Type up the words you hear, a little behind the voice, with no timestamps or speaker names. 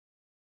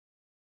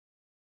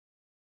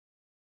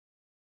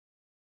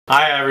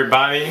Hi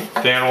everybody,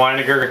 Dan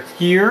Weiniger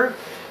here,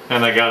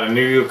 and I got a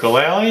new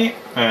ukulele,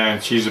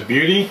 and she's a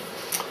beauty.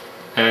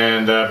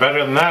 And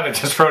better than that, I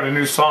just wrote a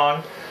new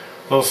song,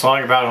 a little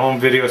song about home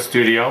video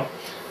studio.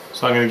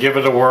 So I'm going to give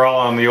it a whirl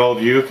on the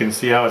old uke and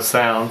see how it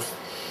sounds.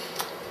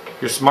 If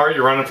you're smart,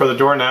 you're running for the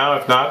door now.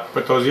 If not,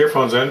 put those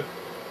earphones in.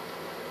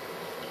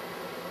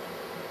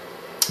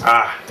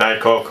 Diet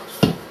Coke.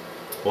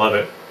 Love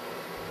it.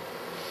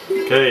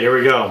 Okay, here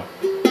we go.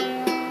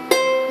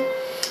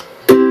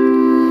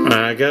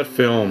 I got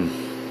film.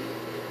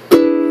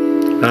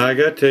 I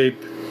got tape.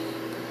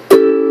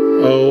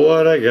 Oh,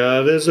 what I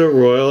got is a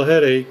royal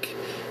headache.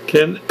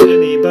 Can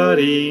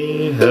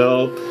anybody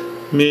help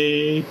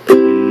me,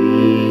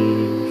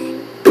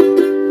 please?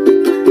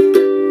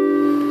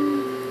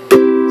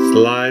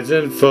 Slides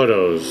and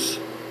photos,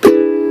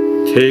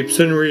 tapes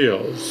and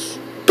reels.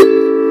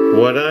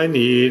 What I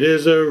need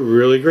is a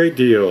really great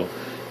deal.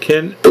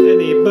 Can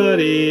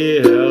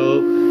anybody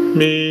help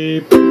me,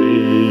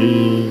 please?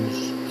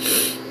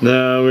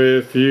 Now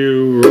if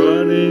you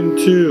run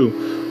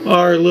into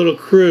our little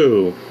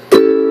crew,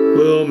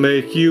 we'll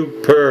make you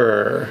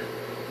purr.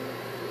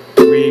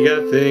 We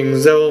got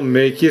things that will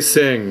make you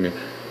sing.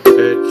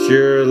 Bet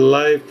your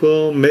life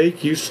will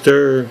make you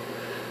stir.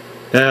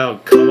 Now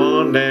come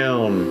on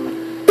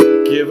down,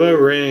 give a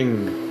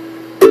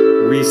ring.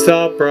 We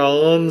solve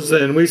problems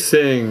and we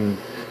sing.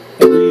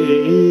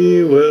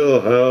 We will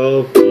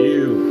help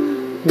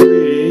you.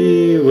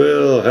 We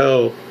will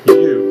help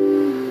you.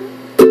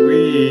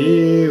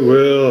 We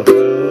will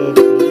help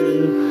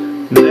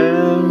you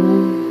now.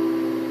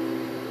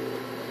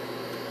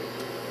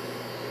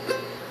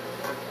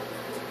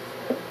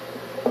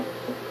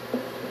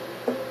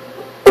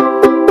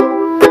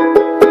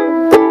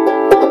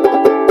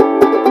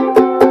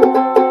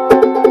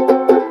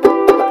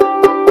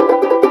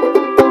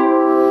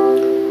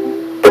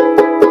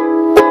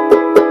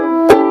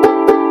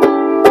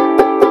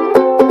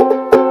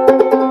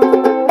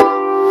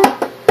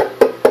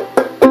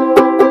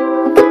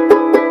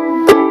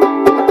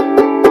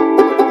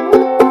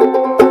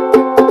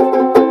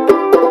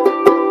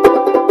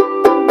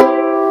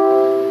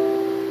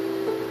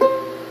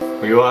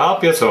 We will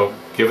help you, so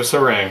give us a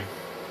ring.